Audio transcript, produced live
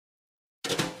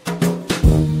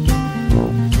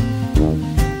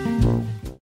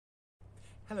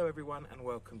everyone, and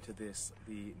welcome to this,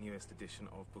 the newest edition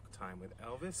of Book Time with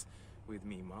Elvis, with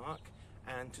me, Mark.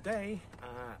 And today,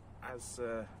 as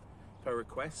per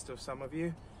request of some of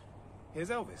you, here's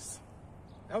Elvis.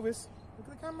 Elvis, look at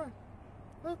the camera.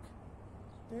 Look.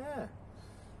 Yeah.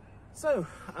 So,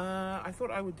 I thought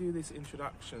I would do this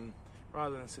introduction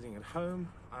rather than sitting at home.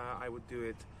 I would do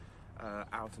it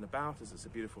out and about, as it's a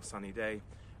beautiful sunny day,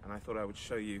 and I thought I would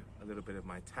show you a little bit of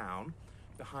my town.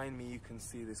 Behind me you can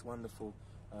see this wonderful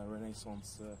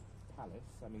Renaissance palace.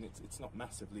 I mean, it's not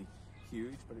massively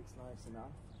huge, but it's nice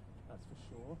enough, that's for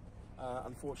sure.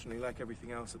 Unfortunately, like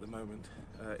everything else at the moment,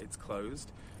 it's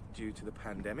closed due to the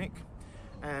pandemic.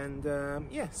 And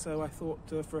yeah, so I thought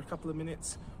for a couple of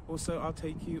minutes or so I'll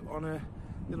take you on a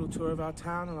little tour of our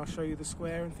town, and I'll show you the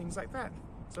square and things like that.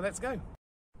 So let's go.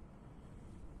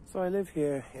 So I live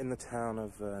here in the town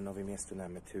of Novi Město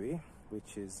nad Metují,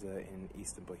 which is in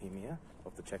eastern Bohemia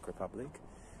of the Czech Republic,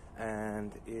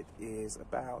 and it is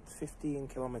about 15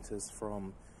 kilometers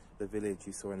from the village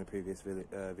you saw in the previous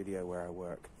video where I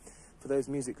work. For those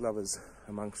music lovers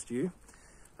amongst you,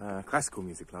 classical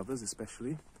music lovers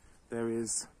especially, there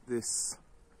is this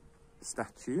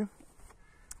statue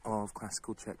of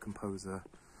classical Czech composer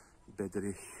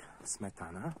Bedřich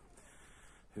Smetana,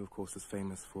 who of course was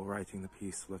famous for writing the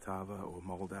piece Vltava, or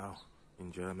Moldau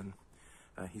in German.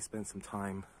 He spent some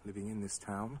time living in this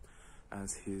town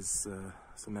as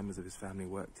some members of his family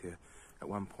worked here. At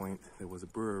one point there was a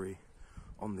brewery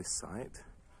on this site,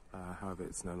 however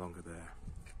it's no longer there.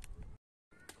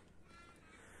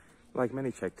 Like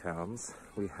many Czech towns,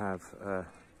 we have a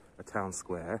town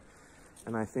square,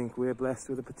 and I think we're blessed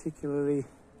with a particularly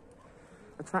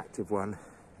attractive one.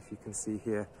 If you can see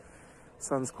here, the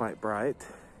sun's quite bright.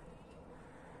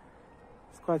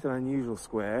 It's quite an unusual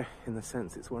square in the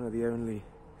sense it's one of the only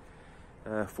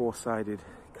four-sided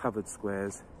covered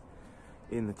squares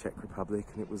in the Czech Republic,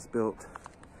 and it was built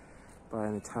by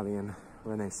an Italian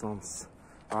Renaissance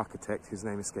architect whose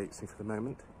name escapes me for the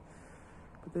moment.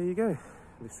 But there you go.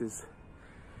 This is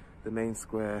the main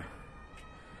square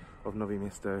of Novi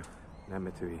Město nad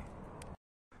Metují.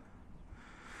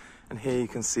 And here you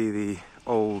can see the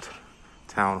old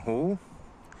town hall,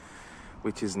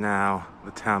 which is now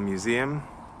the town museum,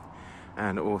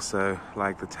 and also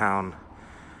like the town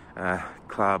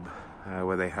club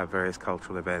where they have various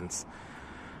cultural events,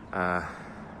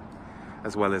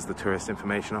 as well as the tourist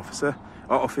information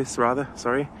office rather.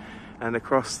 And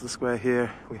across the square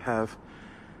here we have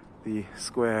the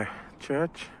square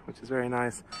church, which is very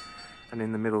nice, and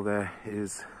in the middle there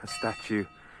is a statue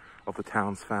of the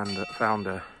town's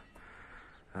founder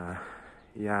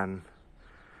Jan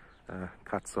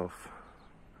Katsov,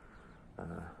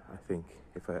 I think,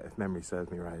 if memory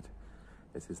serves me right,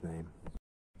 is his name.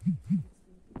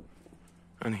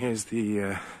 And here's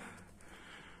the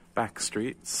back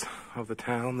streets of the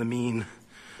town, the mean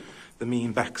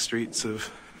back streets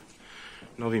of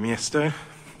Novi Město.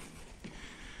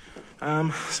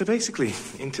 So basically,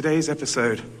 in today's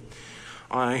episode,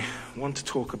 I want to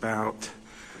talk about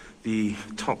the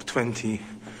top 20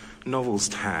 novels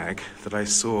tag that I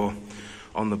saw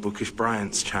on the Bookish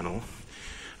Bryants channel.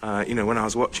 You know, when I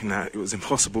was watching that, it was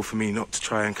impossible for me not to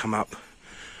try and come up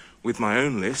with my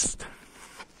own list.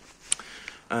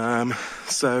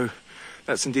 So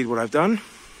that's indeed what I've done.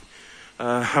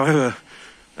 However,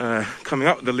 coming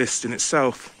up with the list in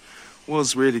itself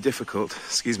was really difficult.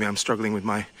 Excuse me, I'm struggling with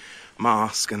my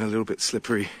mask and a little bit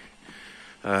slippery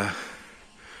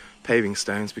paving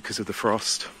stones because of the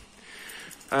frost.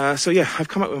 So yeah, I've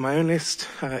come up with my own list.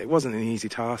 It wasn't an easy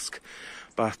task,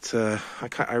 but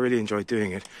I really enjoyed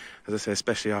doing it, as I say,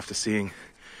 especially after seeing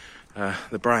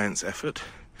the Bryants' effort.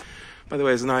 By the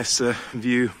way, there's a nice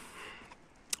view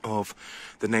of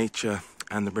the nature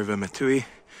and the river Metují,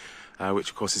 which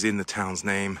of course is in the town's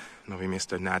name. Novi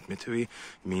Město nad Metují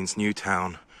means new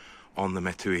town on the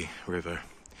Metují river.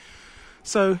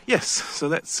 So yes, so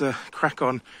let's crack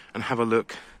on and have a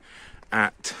look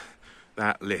at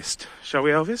that list. Shall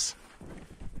we, Elvis?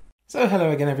 So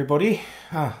hello again, everybody.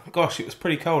 Gosh, it was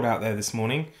pretty cold out there this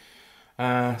morning.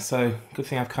 So good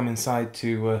thing I've come inside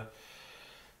to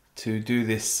do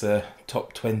this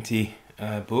top 20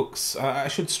 books. I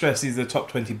should stress these are the top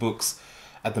 20 books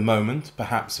at the moment.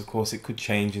 Perhaps, of course, it could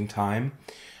change in time.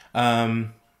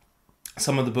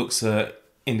 Some of the books are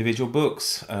individual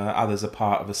books, others are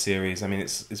part of a series. I mean,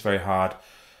 it's very hard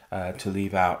to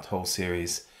leave out whole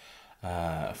series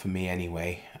for me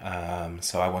anyway.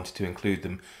 So I wanted to include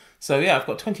them. So yeah, I've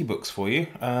got 20 books for you.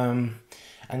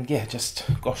 And yeah, just,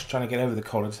 gosh, trying to get over the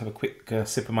cold. I'll just have a quick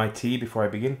sip of my tea before I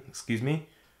begin. Excuse me.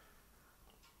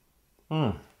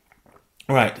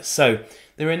 Right, so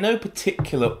They're in no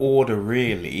particular order,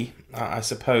 really. I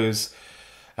suppose,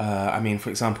 I mean, for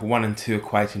example, 1 and 2 are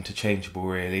quite interchangeable,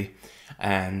 really.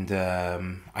 And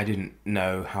I didn't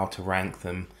know how to rank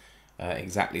them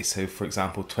exactly. So, for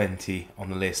example, 20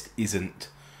 on the list isn't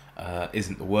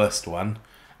the worst one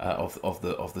of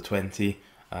the 20.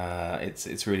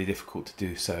 It's really difficult to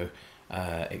do so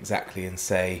exactly and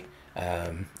say,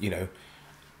 you know,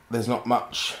 there's not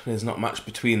much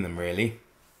between them, really.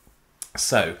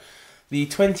 So the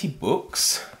 20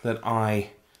 books that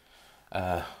I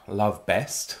love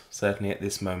best, certainly at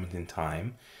this moment in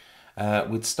time,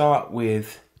 would start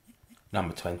with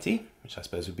number 20, which I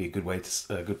suppose would be a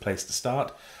good place to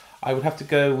start. I would have to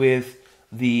go with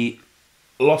The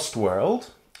Lost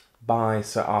World by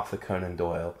Sir Arthur Conan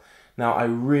Doyle. Now, I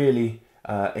really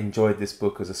enjoyed this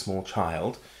book as a small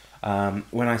child.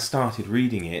 When I started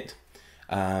reading it,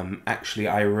 actually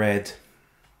I read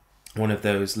one of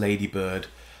those Ladybird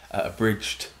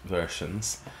abridged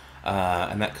versions,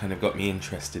 and that kind of got me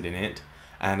interested in it.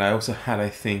 And I also had, I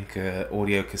think,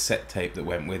 audio cassette tape that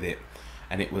went with it,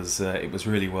 and it was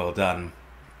really well done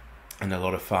and a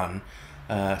lot of fun.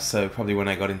 So probably when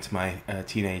I got into my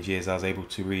teenage years, I was able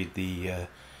to read the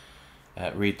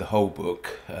whole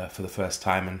book for the first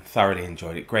time and thoroughly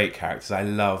enjoyed it. Great characters. I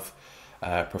love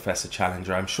Professor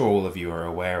Challenger. I'm sure all of you are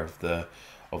aware of the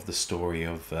story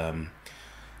of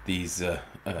these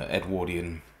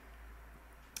Edwardian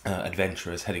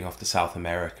adventurers heading off to South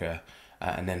America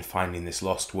and then finding this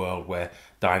lost world where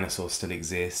dinosaurs still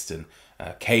exist and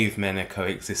cavemen are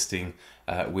coexisting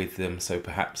with them. So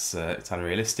perhaps it's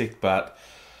unrealistic, but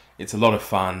it's a lot of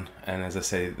fun. And as I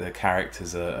say, the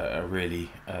characters are really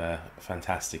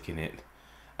fantastic in it.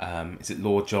 Is it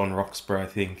Lord John Roxburgh, I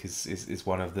think, is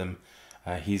one of them.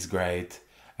 He's great.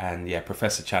 And yeah,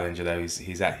 Professor Challenger, though,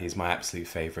 he's my absolute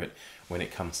favourite when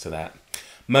it comes to that.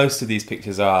 Most of these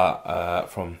pictures are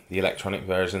from the electronic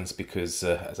versions because,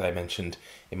 as I mentioned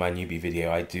in my newbie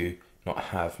video, I do not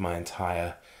have my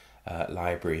entire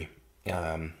library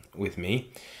with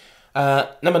me.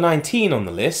 Number 19 on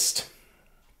the list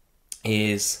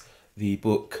is the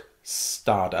book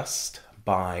Stardust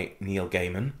by Neil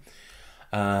Gaiman.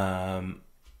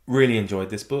 Really enjoyed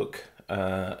this book.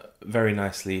 Very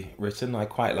nicely written. I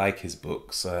quite like his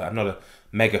books. I'm not a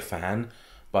mega fan,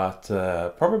 but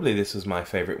probably this was my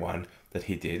favourite one that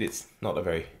he did. It's not a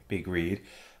very big read,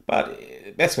 but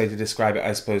the best way to describe it,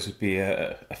 I suppose, would be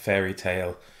a fairy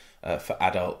tale for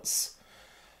adults.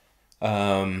 You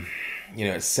know,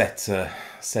 it's set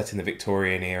in the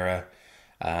Victorian era.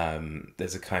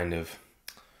 There's a kind of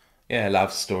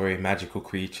love story, magical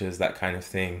creatures, that kind of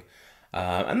thing.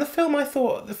 And the film, I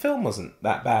thought the film wasn't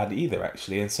that bad either,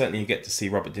 actually, and certainly you get to see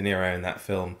Robert De Niro in that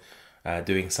film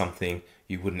doing something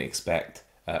you wouldn't expect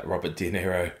Robert De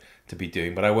Niro to be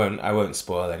doing. But I won't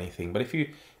spoil anything. But if you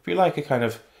like a kind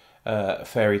of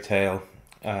fairy tale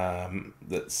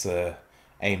that's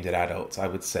aimed at adults, I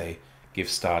would say give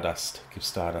Stardust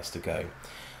a go.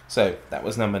 So that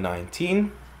was number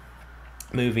 19.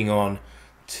 Moving on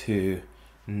to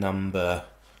number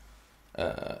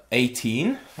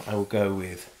 18, I will go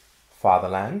with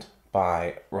Fatherland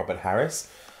by Robert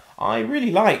Harris. I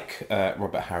really like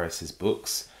Robert Harris's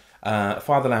books.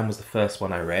 Fatherland was the first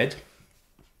one I read.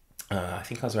 I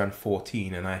think I was around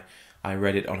 14 and I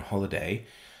read it on holiday.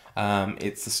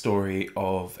 It's the story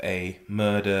of a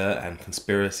murder and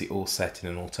conspiracy all set in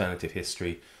an alternate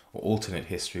history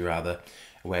rather,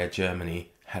 where Germany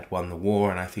had won the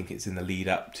war, and I think it's in the lead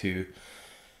up to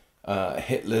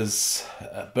Hitler's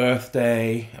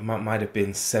birthday. It might have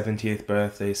been 70th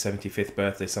birthday, 75th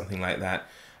birthday, something like that.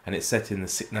 And it's set in the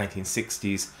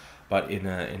 1960s, but in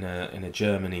a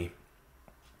Germany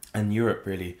and Europe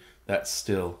really that's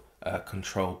still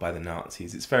controlled by the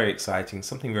Nazis. It's very exciting,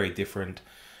 something very different.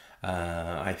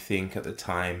 I think at the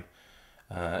time,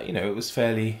 it was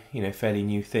fairly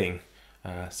new thing.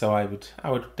 So I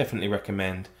would definitely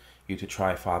recommend you to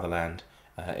try Fatherland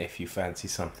if you fancy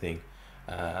something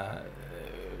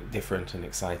different and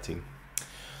exciting.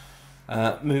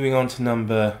 Moving on to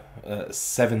number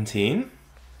 17.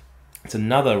 It's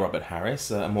another Robert Harris,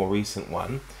 a more recent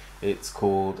one. It's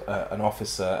called An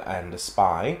Officer and a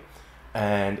Spy,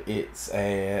 and it's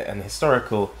an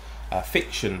historical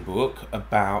fiction book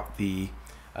about the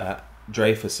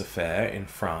Dreyfus affair in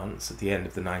France at the end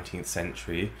of the 19th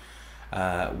century,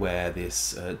 where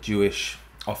this Jewish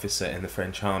officer in the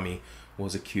French army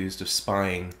was accused of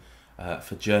spying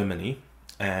for Germany,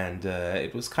 and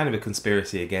it was kind of a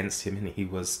conspiracy against him, and he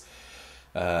was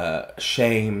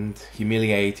shamed,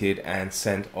 humiliated, and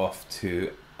sent off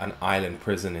to an island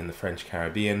prison in the French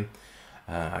Caribbean.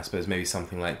 I suppose maybe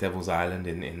something like Devil's Island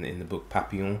in the book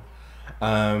Papillon.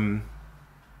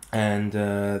 And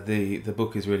the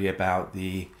book is really about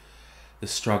the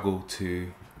struggle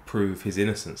to prove his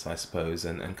innocence, I suppose,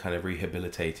 and kind of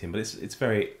rehabilitate him. But it's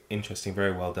very interesting,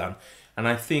 very well done. And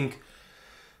I think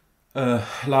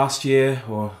last year,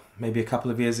 or maybe a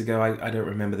couple of years ago, I don't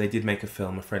remember, they did make a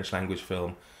film, a French language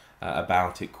film,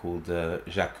 about it called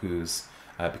J'accuse,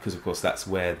 because of course that's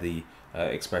where the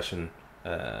expression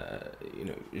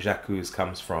J'accuse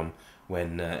comes from,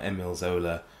 when Émile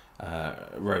Zola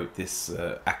wrote this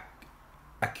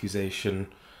accusatory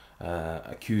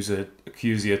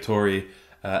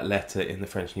letter in the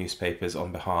French newspapers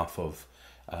on behalf of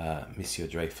Monsieur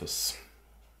Dreyfus.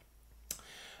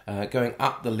 Going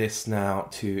up the list now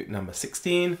to number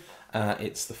 16.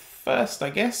 It's the first, I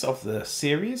guess, of the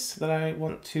series that I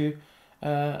want to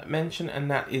mention, and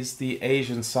that is the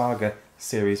Asian Saga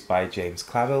series by James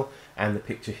Clavell. And the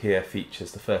picture here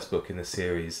features the first book in the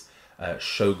series,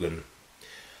 Shogun.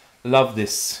 Love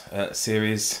this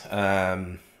series.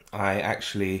 I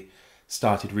actually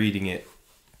started reading it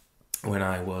when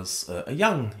I was a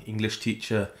young English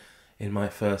teacher in my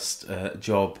first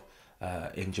job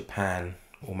in Japan,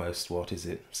 almost,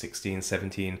 16,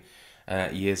 17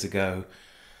 years ago.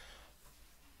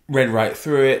 Read right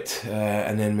through it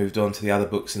and then moved on to the other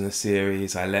books in the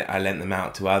series. I lent them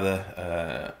out to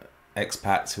other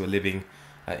expats who were living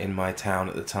in my town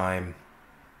at the time,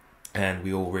 and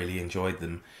we all really enjoyed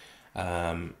them.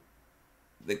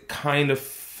 They kind of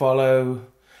follow...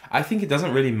 I think it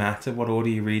doesn't really matter what order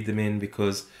you read them in,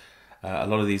 because a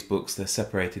lot of these books, they're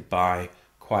separated by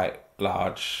quite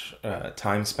large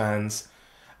time spans.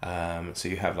 So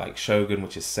you have like Shogun,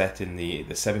 which is set in the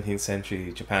 17th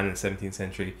century, Japan in the 17th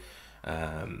century.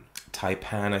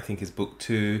 Taipan, I think, is book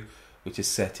 2, which is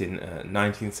set in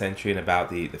 19th century and about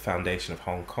the foundation of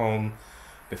Hong Kong,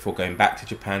 before going back to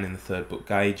Japan in the third book,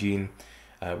 Gaijin,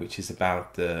 which is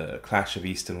about the clash of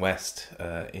East and West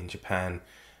in Japan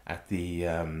at the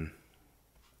end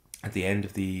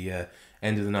of the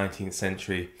 19th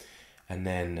century. And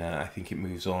then I think it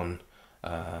moves on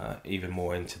even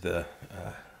more into the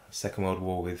Second World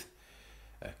War with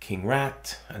King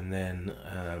Rat, and then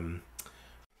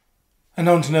and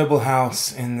on to Noble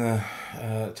House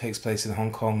takes place in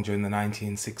Hong Kong during the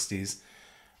 1960s,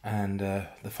 and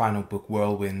the final book,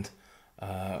 Whirlwind,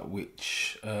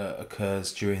 which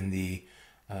occurs during the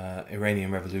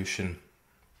Iranian Revolution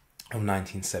of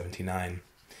 1979.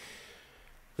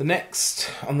 The next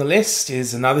on the list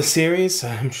is another series.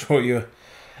 I'm sure you're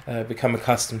become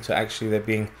accustomed to actually there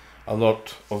being a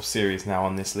lot of series now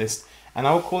on this list, and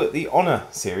I will call it the Honour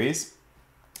series.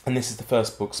 And this is the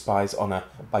first book, Spy's Honour,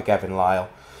 by Gavin Lyall.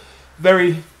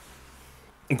 Very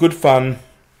good fun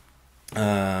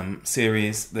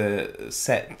series. The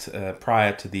set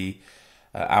prior to the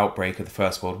outbreak of the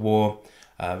First World War,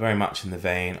 very much in the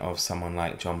vein of someone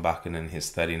like John Buchan and his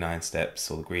 39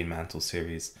 Steps or the Green Mantle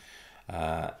series.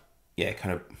 Kind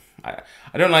of,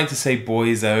 I don't like to say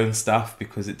boys' own stuff,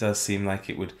 because it does seem like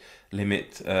it would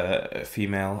limit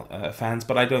female fans,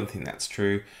 but I don't think that's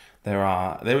true.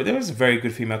 There is a very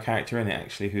good female character in it,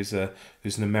 actually, who's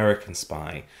an American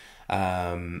spy.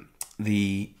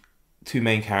 The three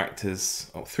main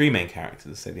characters,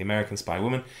 say the American spy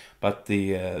woman, but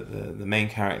the main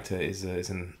character is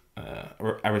an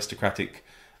aristocratic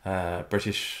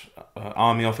British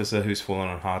army officer who's fallen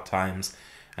on hard times,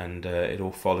 and it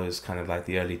all follows kind of like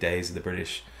the early days of the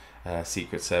British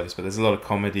Secret Service. But there's a lot of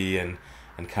comedy and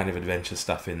kind of adventure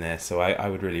stuff in there, so I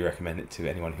would really recommend it to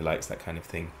anyone who likes that kind of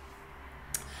thing.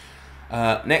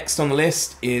 Next on the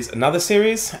list is another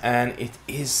series, and it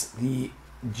is the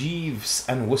Jeeves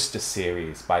and Wooster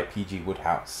series by P.G.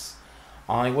 Wodehouse.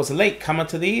 I was a late comer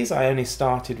to these. I only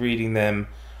started reading them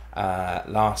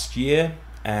last year,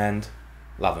 and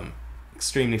love them.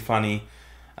 Extremely funny,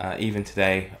 even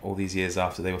today, all these years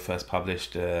after they were first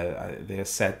published. They are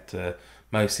set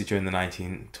mostly during the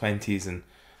 1920s and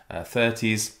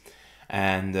 30s,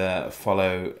 and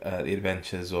follow the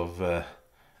adventures of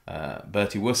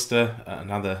Bertie Wooster,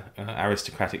 another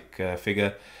aristocratic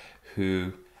figure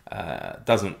who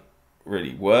doesn't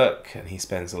really work, and he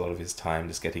spends a lot of his time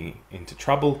just getting into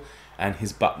trouble, and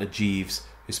his butler Jeeves,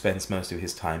 who spends most of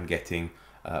his time getting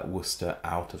Wooster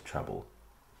out of trouble.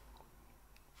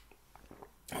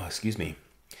 Oh, excuse me.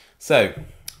 So,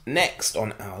 next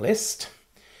on our list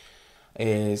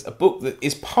is a book that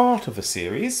is part of a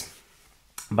series,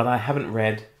 but I haven't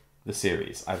read the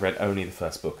series. I've read only the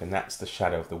first book, and that's The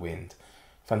Shadow of the Wind.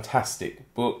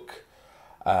 Fantastic book.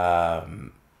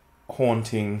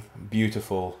 Haunting,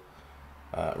 beautiful,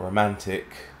 romantic,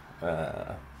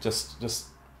 just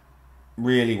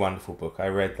really wonderful book. I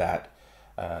read that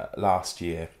last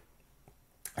year,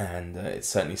 and it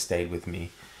certainly stayed with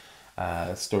me.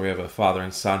 Story of a father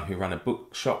and son who run a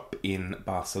bookshop in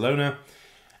Barcelona,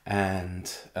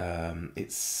 and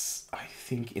it's, I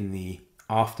think, in the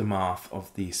aftermath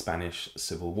of the Spanish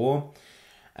Civil War,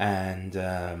 and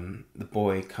the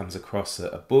boy comes across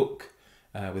a book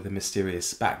with a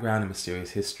mysterious background, a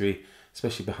mysterious history,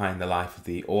 especially behind the life of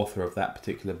the author of that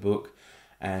particular book,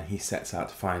 and he sets out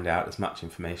to find out as much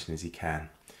information as he can.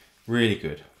 Really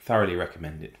good, thoroughly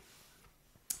recommended.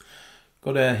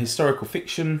 Got a historical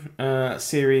fiction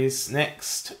series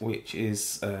next, which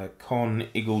is Conn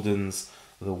Iggulden's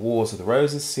The Wars of the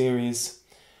Roses series.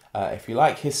 If you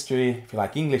like history, if you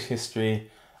like English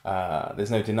history, there's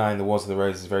no denying The Wars of the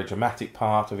Roses is a very dramatic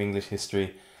part of English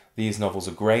history. These novels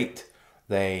are great.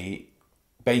 They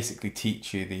basically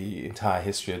teach you the entire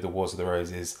history of The Wars of the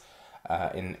Roses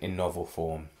in novel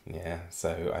form. Yeah,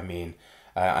 so I mean,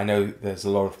 I know there's a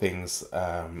lot of things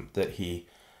that he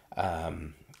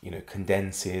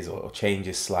condenses or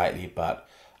changes slightly, but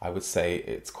I would say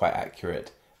it's quite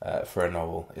accurate for a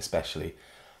novel, especially.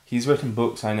 He's written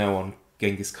books, I know, on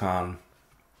Genghis Khan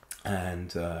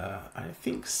and I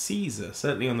think Caesar,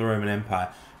 certainly on the Roman Empire,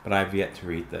 but I've yet to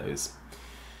read those.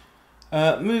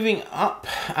 Moving up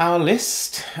our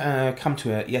list, come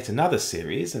to yet another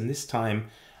series, and this time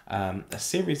a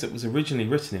series that was originally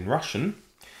written in Russian,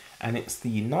 and it's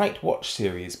the Night Watch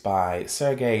series by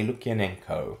Sergei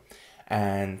Lukyanenko.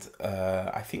 And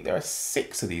I think there are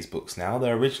 6 of these books now.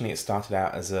 Though originally it started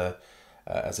out as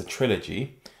a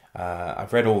trilogy.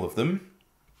 I've read all of them.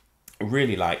 I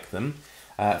really like them.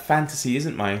 Fantasy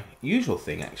isn't my usual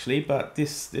thing, actually, but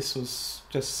this was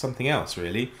just something else,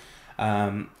 really.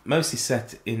 Mostly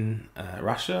set in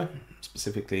Russia,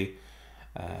 specifically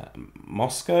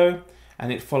Moscow,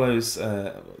 and it follows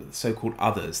so-called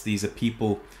others. These are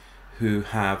people who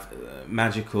have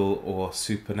magical or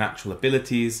supernatural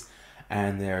abilities,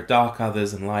 and there are dark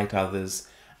others and light others,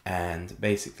 and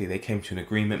basically they came to an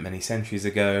agreement many centuries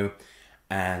ago,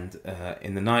 and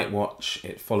in the Night Watch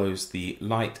it follows the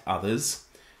light others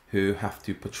who have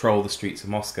to patrol the streets of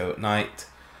Moscow at night,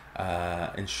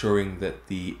 ensuring that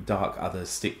the dark others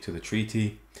stick to the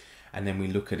treaty. And then we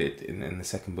look at it in the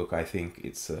second book, I think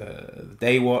it's the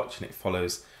Day Watch, and it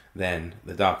follows then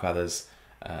the dark others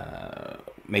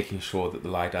making sure that the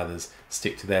light others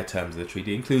stick to their terms of the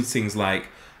treaty. It includes things like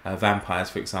vampires,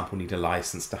 for example, need a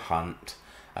license to hunt.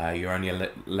 You're only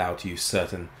allowed to use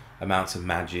certain amounts of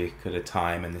magic at a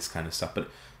time and this kind of stuff. But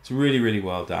it's really, really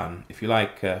well done. If you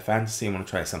like fantasy and want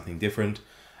to try something different,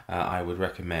 I would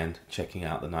recommend checking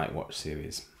out the Night Watch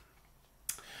series.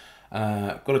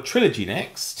 Got a trilogy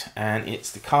next, and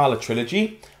it's the Karla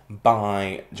trilogy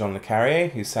by John le Carre,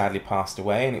 who sadly passed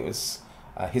away, and it was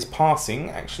his passing,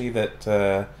 actually,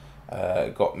 that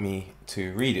got me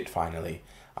to read it finally.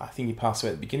 I think he passed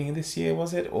away at the beginning of this year,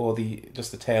 was it? Or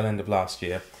just the tail end of last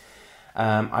year.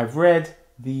 I've read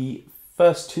the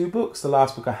first 2 books. The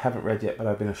last book I haven't read yet, but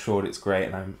I've been assured it's great,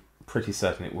 and I'm pretty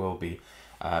certain it will be,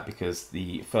 because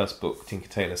the first book, Tinker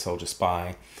Tailor Soldier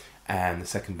Spy, and the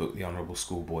second book, The Honourable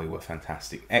Schoolboy, were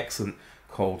fantastic. Excellent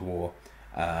Cold War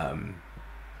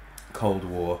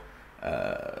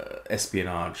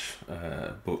espionage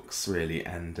books, really.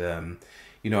 And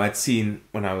I'd seen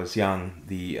when I was young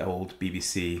the old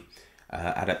BBC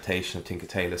adaptation of Tinker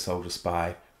Tailor Soldier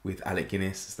Spy with Alec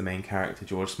Guinness as the main character,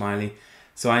 George Smiley.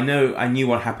 So I knew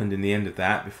what happened in the end of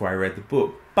that before I read the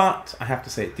book, but I have to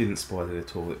say it didn't spoil it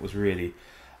at all. It was really,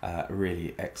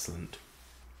 really excellent.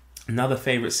 Another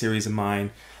favourite series of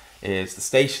mine is the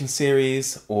Station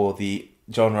series, or the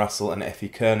John Russell and Effie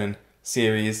Kernan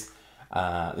series.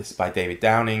 This is by David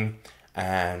Downing,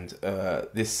 and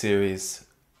this series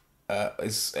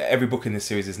every book in this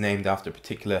series is named after a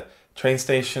particular train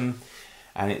station,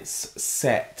 and it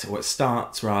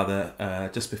starts rather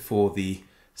just before the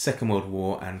Second World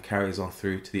War and carries on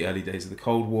through to the early days of the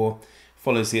Cold War.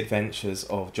 Follows the adventures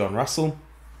of John Russell,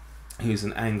 who's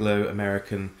an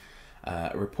Anglo-American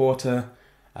reporter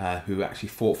who actually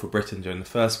fought for Britain during the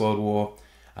First World War.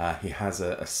 He has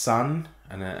a son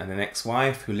and an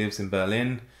ex-wife who lives in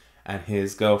Berlin, and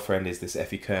his girlfriend is this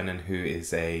Effie Kernan, who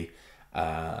is a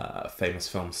famous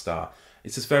film star.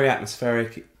 It's just very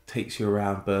atmospheric. It takes you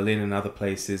around Berlin and other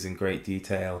places in great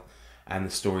detail, and the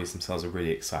stories themselves are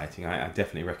really exciting. I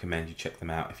definitely recommend you check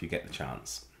them out if you get the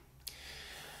chance.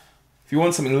 If you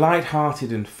want something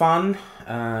light-hearted and fun,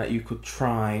 you could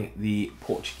try the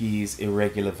Portuguese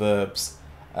Irregular Verbs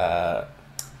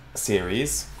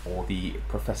series, or the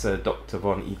Professor Dr.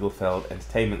 von Eaglefeld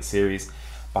Entertainment series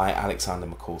by Alexandre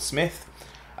McCall Smith.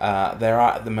 There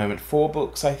are at the moment 4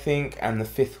 books, I think, and the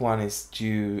 5th one is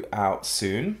due out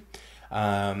soon.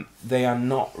 They are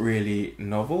not really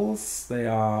novels. They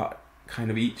are kind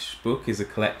of each book is a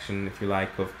collection, if you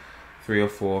like, of 3 or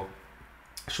 4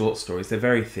 short stories. They're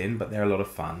very thin, but they're a lot of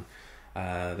fun.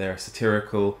 They're a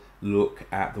satirical look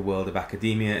at the world of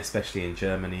academia, especially in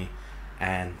Germany,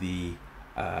 and the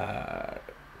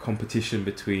competition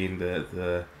between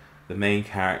the main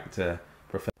character,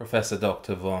 Professor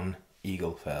Dr. von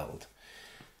Iggulden.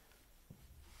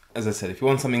 As I said, if you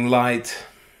want something light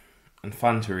and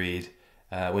fun to read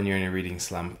when you're in a reading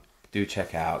slump, do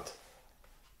check out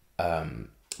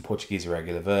Portuguese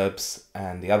Irregular Verbs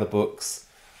and the other books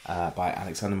by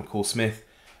Alexandre McCall Smith,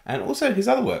 and also his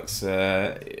other works,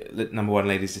 Number 1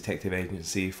 Ladies Detective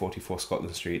Agency, 44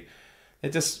 Scotland Street.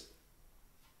 They're just,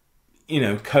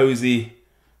 cozy,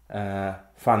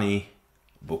 funny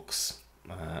books,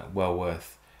 well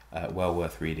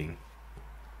worth reading.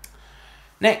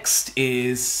 Next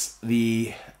is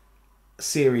the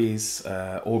series,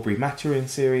 Aubrey Maturin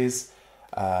series.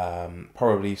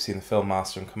 Probably you've seen the film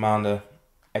Master and Commander.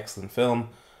 Excellent film.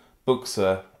 Books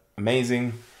are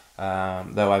amazing.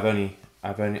 Though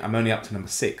I'm only up to number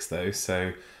 6 though.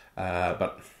 So,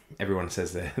 but everyone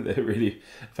says they're really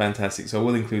fantastic. So I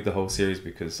will include the whole series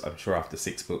because I'm sure after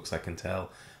 6 books I can tell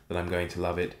that I'm going to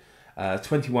love it.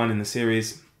 21 in the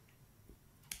series,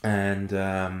 and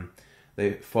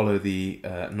they follow the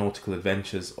nautical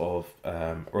adventures of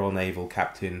Royal Naval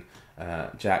Captain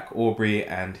Jack Aubrey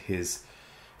and his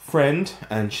friend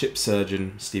and ship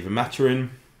surgeon Stephen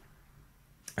Maturin,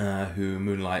 who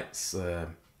moonlights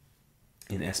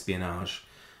in espionage,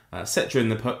 set during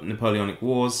the Napoleonic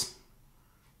Wars,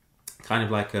 kind of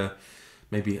like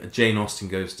maybe a Jane Austen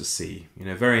Goes to Sea.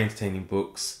 Very entertaining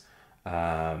books,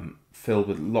 filled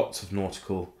with lots of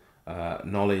nautical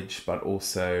knowledge, but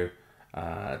also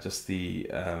just the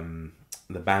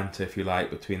banter, if you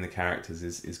like, between the characters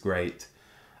is great.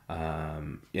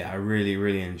 I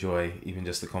really enjoy even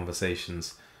just the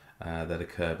conversations that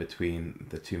occur between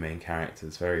the 2 main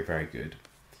characters. Very, very good.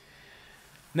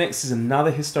 Next is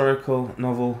another historical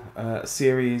novel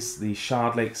series, the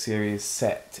Shardlake series,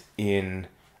 set in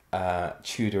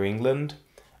Tudor England.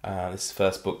 This is the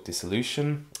first book,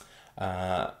 Dissolution.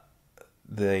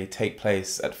 They take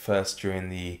place at first during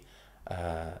the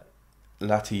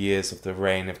latter years of the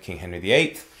reign of King Henry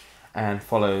VIII, and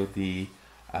follow the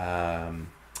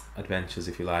adventures,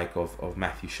 if you like, of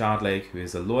Matthew Shardlake, who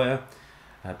is a lawyer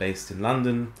based in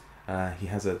London. He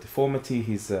has a deformity,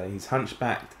 he's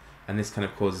hunchbacked, and this kind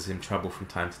of causes him trouble from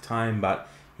time to time, but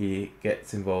he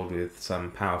gets involved with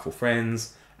some powerful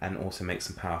friends and also makes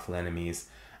some powerful enemies,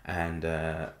 and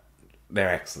they're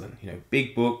excellent.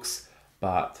 Big books,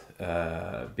 but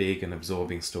big and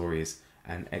absorbing stories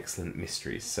and excellent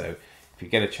mysteries. So if you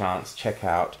get a chance, check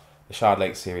out the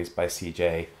Shardlake series by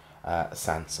CJ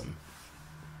Sansom.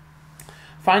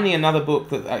 Finally, another book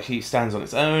that actually stands on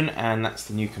its own, and that's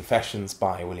The New Confessions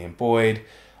by William Boyd.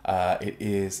 It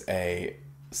is a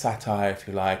satire, if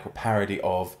you like, or parody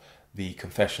of the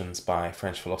Confessions by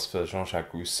French philosopher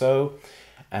Jean-Jacques Rousseau,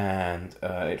 and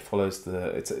it follows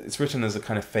it's written as a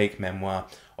kind of fake memoir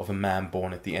of a man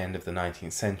born at the end of the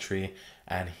 19th century,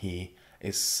 and he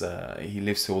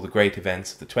lives through all the great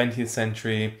events of the 20th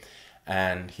century,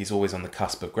 and he's always on the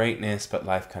cusp of greatness, but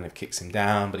life kind of kicks him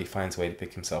down, but he finds a way to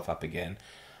pick himself up again.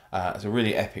 It's a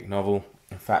really epic novel.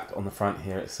 In fact, on the front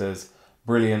here it says,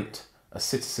 "Brilliant, a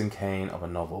Citizen Kane of a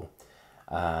novel."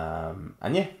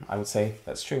 And yeah, I would say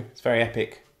that's true. It's very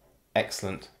epic,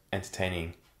 excellent,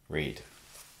 entertaining read.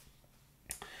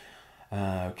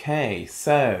 Okay,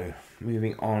 so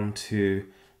moving on to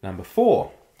number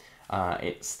 4.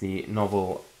 It's the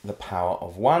novel The Power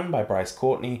of One by Bryce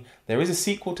Courtney. There is a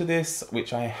sequel to this,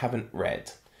 which I haven't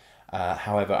read.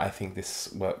 However, I think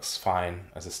this works fine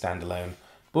as a standalone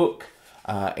book.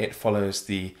 It follows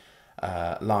the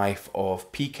life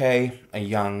of PK, a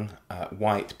young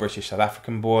white British South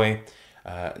African boy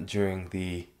during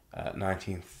the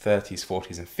 1930s,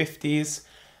 40s and 50s,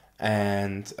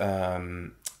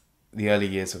 and the early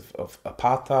years of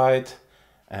apartheid,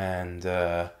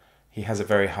 and he has a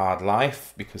very hard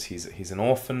life because he's an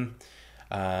orphan,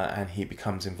 and he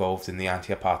becomes involved in the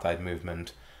anti-apartheid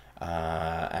movement,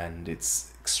 and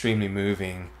it's extremely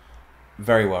moving,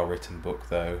 very well written book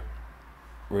though.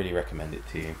 Really recommend it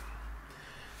to you.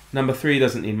 Number 3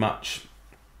 doesn't need much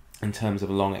in terms of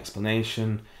a long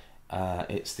explanation.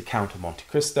 It's The Count of Monte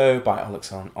Cristo by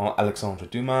Alexandre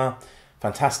Dumas.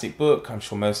 Fantastic book. I'm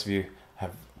sure most of you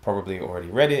have probably already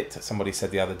read it. Somebody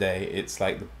said the other day it's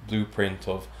like the blueprint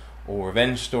of all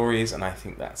revenge stories, and I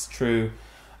think that's true.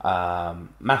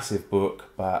 Massive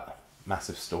book, but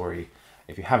massive story.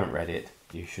 If you haven't read it,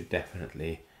 you should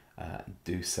definitely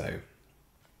do so.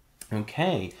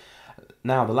 Okay,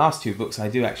 now the last 2 books I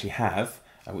do actually have,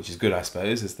 which is good, I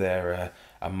suppose, as they're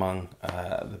among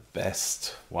the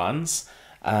best ones.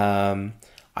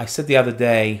 I said the other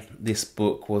day this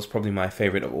book was probably my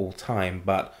favourite of all time,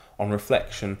 but on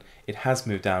reflection, it has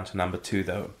moved down to number 2,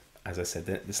 though. As I said,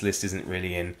 this list isn't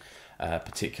really in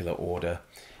particular order,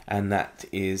 and that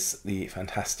is the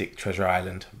fantastic Treasure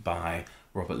Island by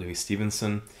Robert Louis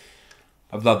Stevenson.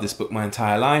 I've loved this book my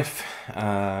entire life,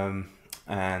 and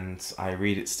I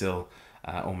read it still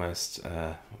almost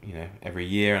every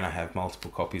year, and I have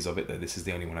multiple copies of it, though this is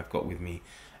the only one I've got with me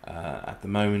at the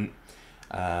moment.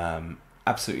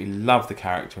 Absolutely love the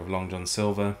character of Long John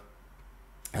Silver.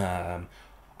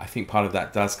 I think part of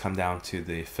that does come down to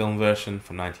the film version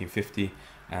from 1950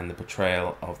 and the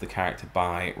portrayal of the character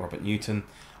by Robert Newton.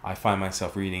 I find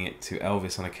myself reading it to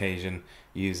Elvis on occasion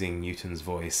using Newton's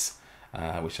voice,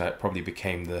 which probably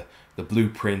became the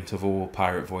blueprint of all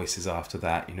pirate voices after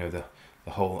that. You know, the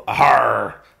whole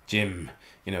 "Ahar, Jim,"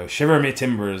 you know, "Shiver me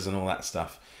timbers" and all that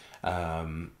stuff.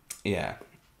 Yeah,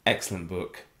 excellent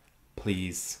book.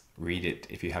 Please read it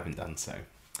if you haven't done so.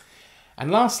 And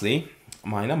lastly,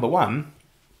 my number 1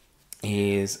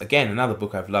 is, again, another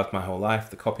book I've loved my whole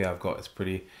life. The copy I've got is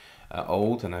pretty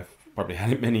old, and I've probably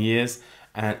had it many years,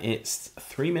 and it's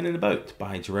 3 Men in a Boat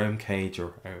by Jerome K.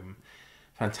 Jerome.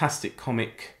 Fantastic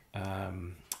comic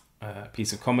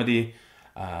piece of comedy.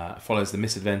 Follows the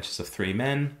misadventures of 3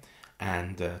 men,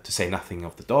 and to say nothing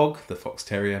of the dog, the fox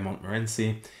terrier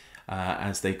Montmorency,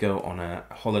 as they go on a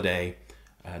holiday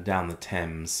down the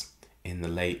Thames in the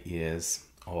late years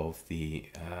of the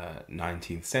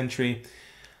 19th century.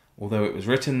 Although it was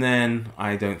written then,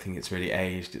 I don't think it's really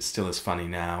aged. It's still as funny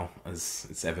now as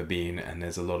it's ever been, and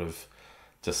there's a lot of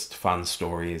just fun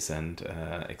stories and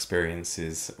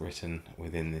experiences written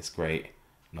within this great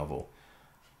novel.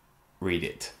 Read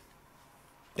it.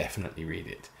 Definitely read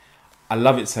it. I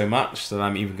love it so much that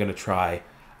I'm even going to try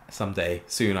someday,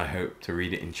 soon I hope, to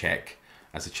read it in Czech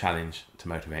as a challenge to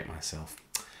motivate myself.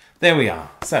 There we are.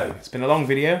 So, it's been a long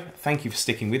video. Thank you for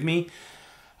sticking with me.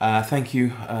 Thank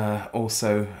you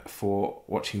also for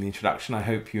watching the introduction. I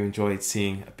hope you enjoyed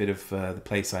seeing a bit of the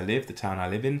place I live, the town I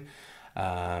live in.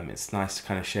 It's nice to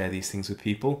kind of share these things with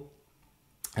people.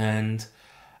 And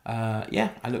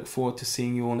yeah, I look forward to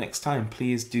seeing you all next time.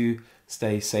 Please do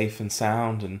stay safe and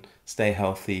sound and stay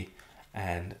healthy,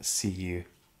 and see you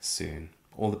soon.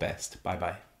 All the best.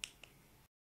 Bye-bye.